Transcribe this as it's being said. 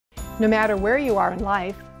No matter where you are in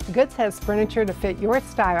life, Goods has furniture to fit your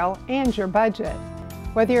style and your budget.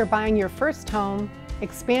 Whether you're buying your first home,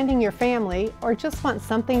 expanding your family, or just want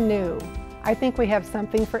something new, I think we have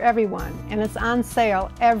something for everyone, and it's on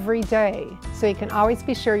sale every day, so you can always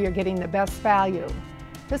be sure you're getting the best value.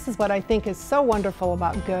 This is what I think is so wonderful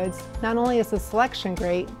about Goods. Not only is the selection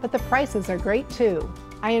great, but the prices are great too.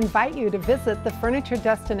 I invite you to visit the furniture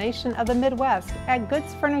destination of the Midwest at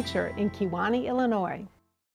Goods Furniture in Kewanee, Illinois.